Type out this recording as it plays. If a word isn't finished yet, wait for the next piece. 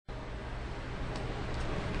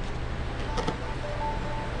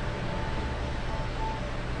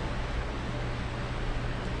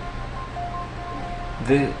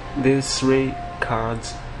These three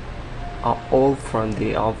cards are all from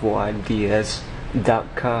the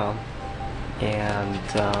R4iDS.com,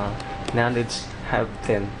 and now let's have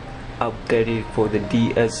them updated for the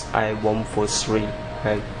DSi-143,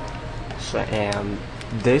 right? So, and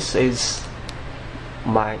this is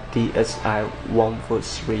my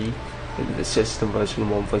DSi-143. This is the version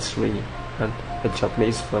 143, and the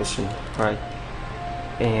Japanese version, right?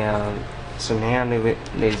 And so now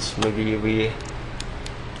let's maybe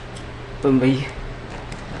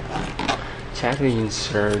try to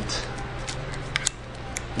insert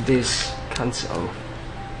this console,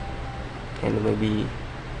 and maybe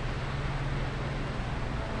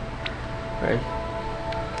right,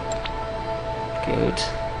 good.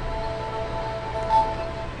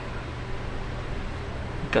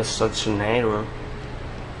 Got such an error,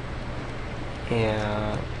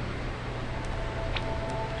 and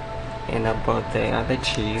about the other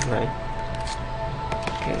two, right?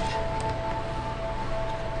 Good.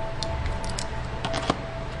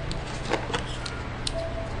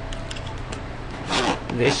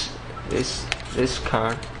 This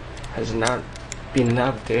card has not been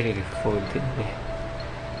updated for the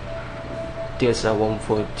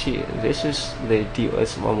DSi-142. This is the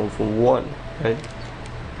DSi-141, right?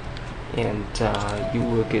 And you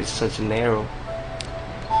will get such an error.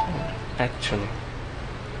 Actually,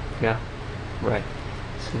 yeah, right.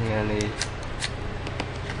 So nearly,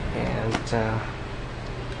 and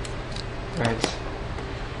right,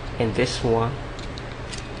 and this one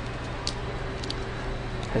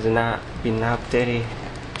has not been updated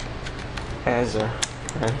either,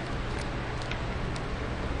 right?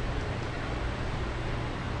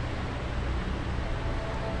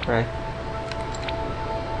 Right.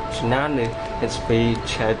 So now let's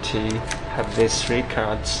try to have these three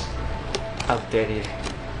cards updated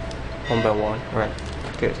one by one, right?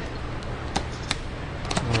 Good.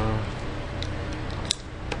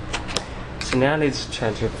 So now let's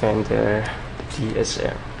try to find the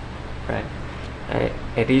DSL, right?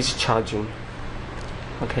 It is charging.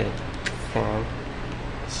 Okay, and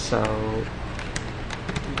so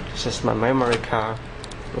this is my memory card,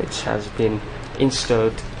 which has been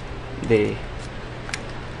installed the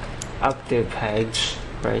update page,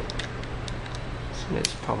 right? So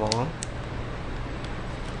let's power on.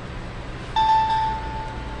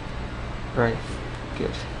 Right,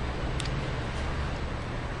 good.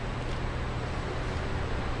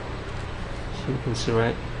 So you can see,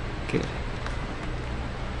 right? Good.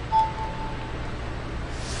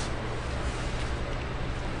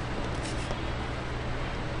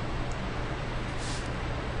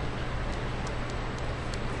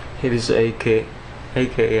 Here is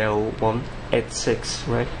AKL186,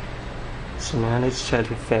 right? So now let's try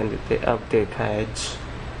to find the update page.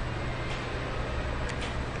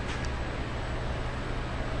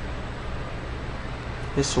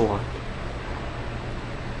 This one,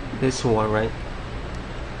 right?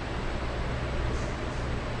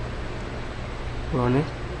 Run it.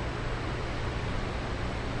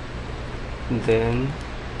 Then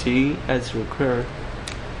D as required.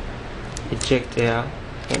 Eject out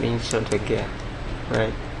and insert again,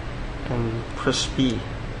 right? And press B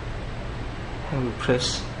and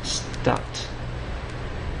press start.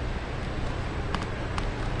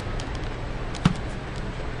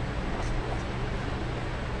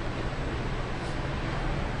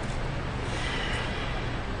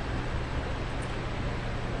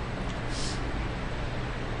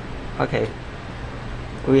 Okay,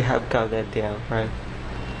 we have got that down, right?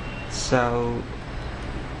 So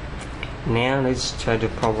now let's try to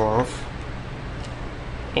power off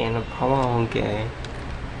and power on again.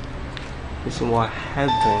 This is what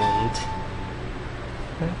happened.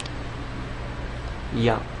 Right?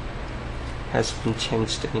 Yeah, has been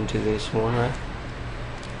changed into this one, right?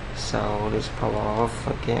 So let's power off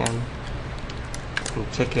again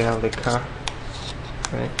and take out the car,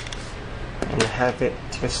 right? And have it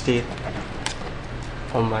tested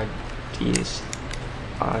on my DSi.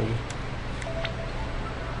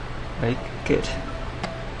 Right, good.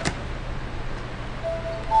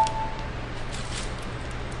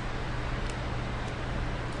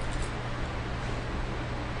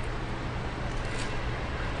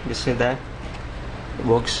 You see that? It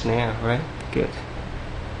works now, right? Good.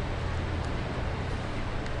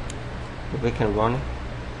 We can run it.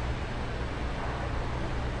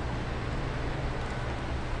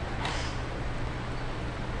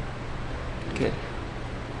 Good.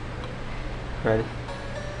 Ready?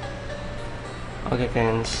 Okay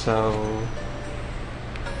then, so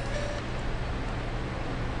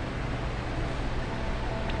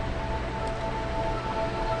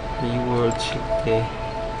we will check the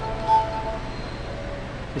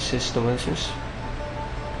the system versions.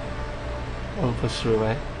 1.3,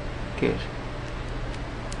 right? Good.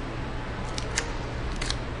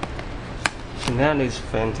 So now let's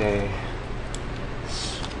find the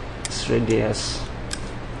 3DS,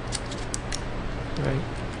 right?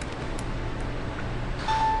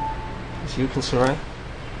 As you can see, right?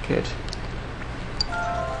 Good.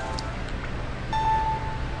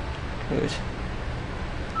 Good.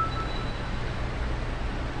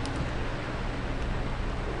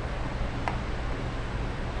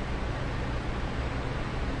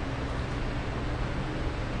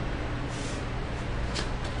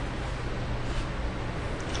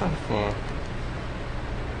 Yeah.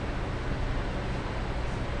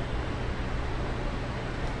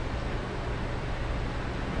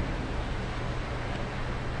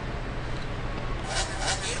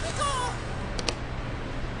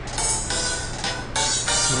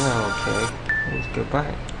 Okay, let's go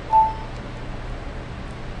back.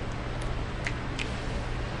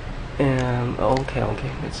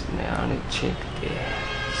 Okay, let's now check the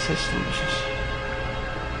system issues.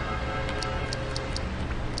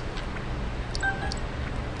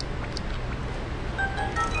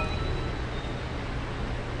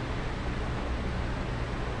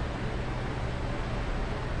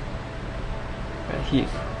 Right here.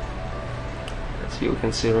 As you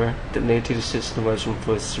can see, right, the native system version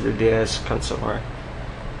for 3DS console, right?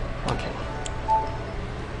 Okay.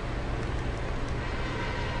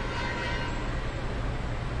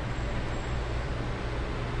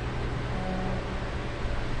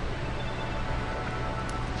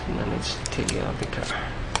 So now let's take out the car.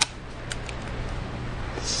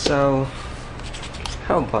 So,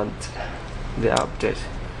 how about the update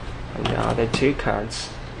on the other two cards?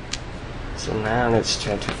 So now let's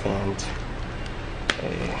try to find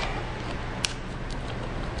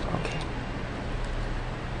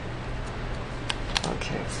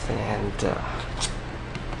okay, find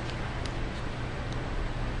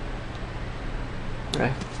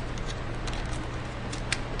right.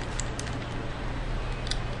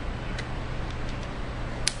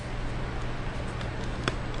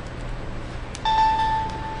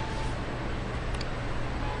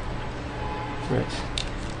 Right.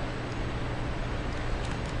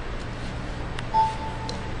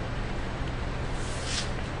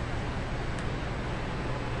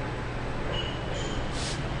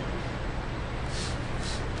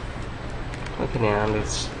 Okay, now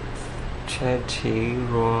let's try to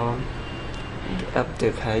run the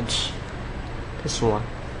update page. This one,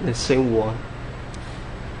 the same one.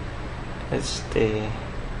 That's the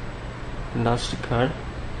last card.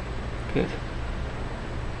 Good.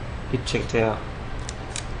 You check it out.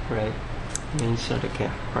 Right. Insert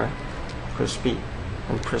again. Right. Press B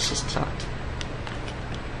and press start.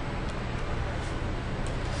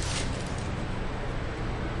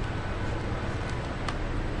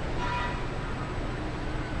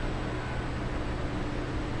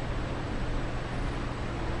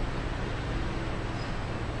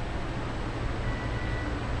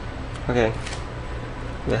 Okay,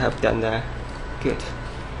 we have done that. Good.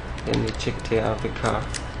 Then we check out the car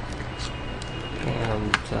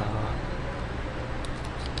and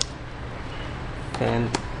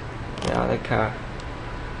then the other car.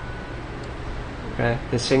 Right,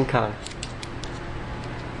 the same car.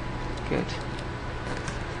 Good.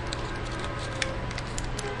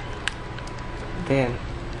 Then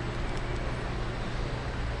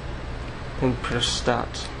press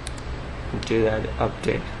start and do that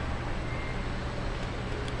update.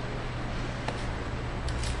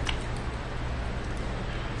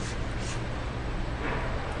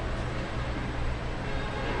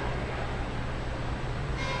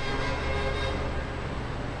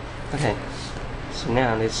 Okay, so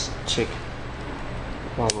now let's check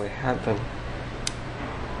what will happen.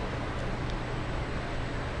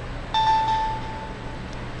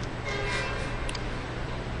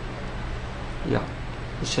 Yeah,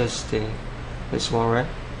 it's just this one, right?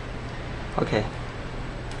 Okay,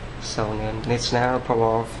 so then let's now power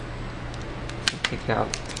off, take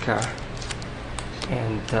out the car,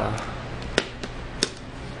 and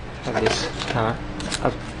have this car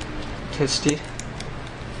up tested.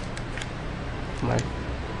 Right.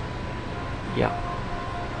 Yeah,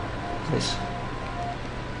 this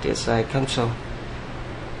console,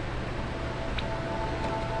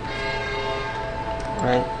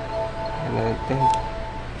 right, and then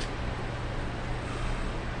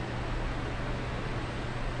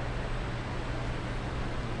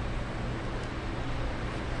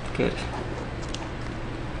good.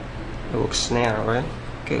 It works now, right?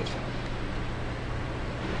 Good.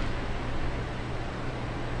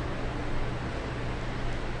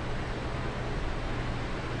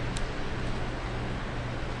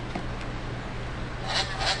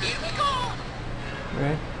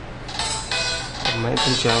 right?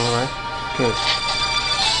 Messenger, right? Good.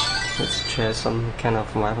 Let's try some kind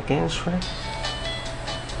of map again, right?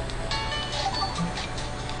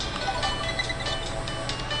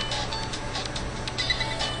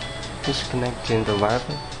 Just connecting the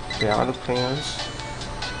Wi-Fi, the other players.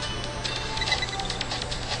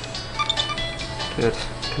 Good,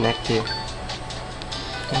 connect here.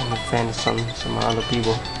 And find some other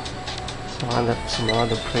people, some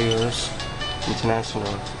other players,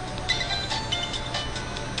 international.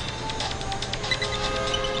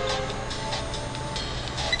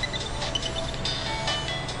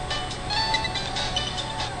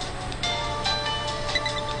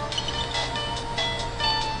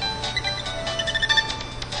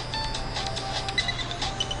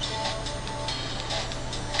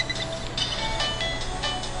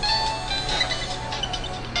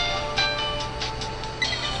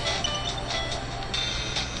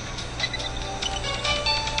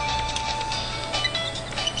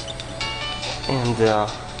 And I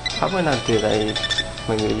will not do that.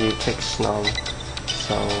 Maybe it takes long.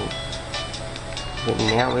 So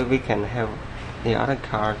now we can have the other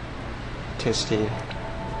card tested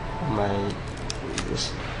on my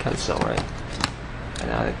this console, right?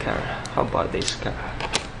 Another card. How about this card?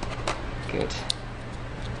 Good.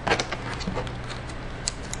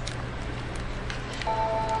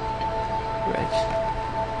 Right.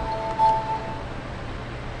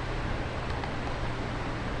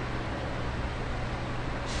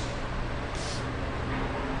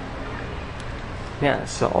 Yeah,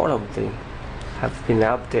 so all of them have been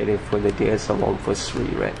updated for the DSL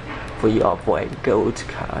 143, right? For your R4i Gold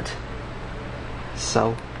card.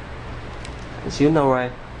 So, as you know,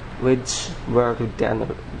 right, where to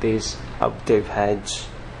download this update patch,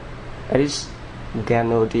 it is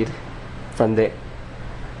downloaded from the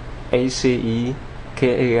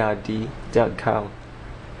AK2i.com,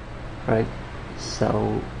 right?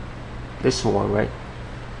 So, this one, right?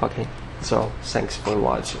 Okay, so thanks for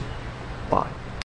watching. Bye.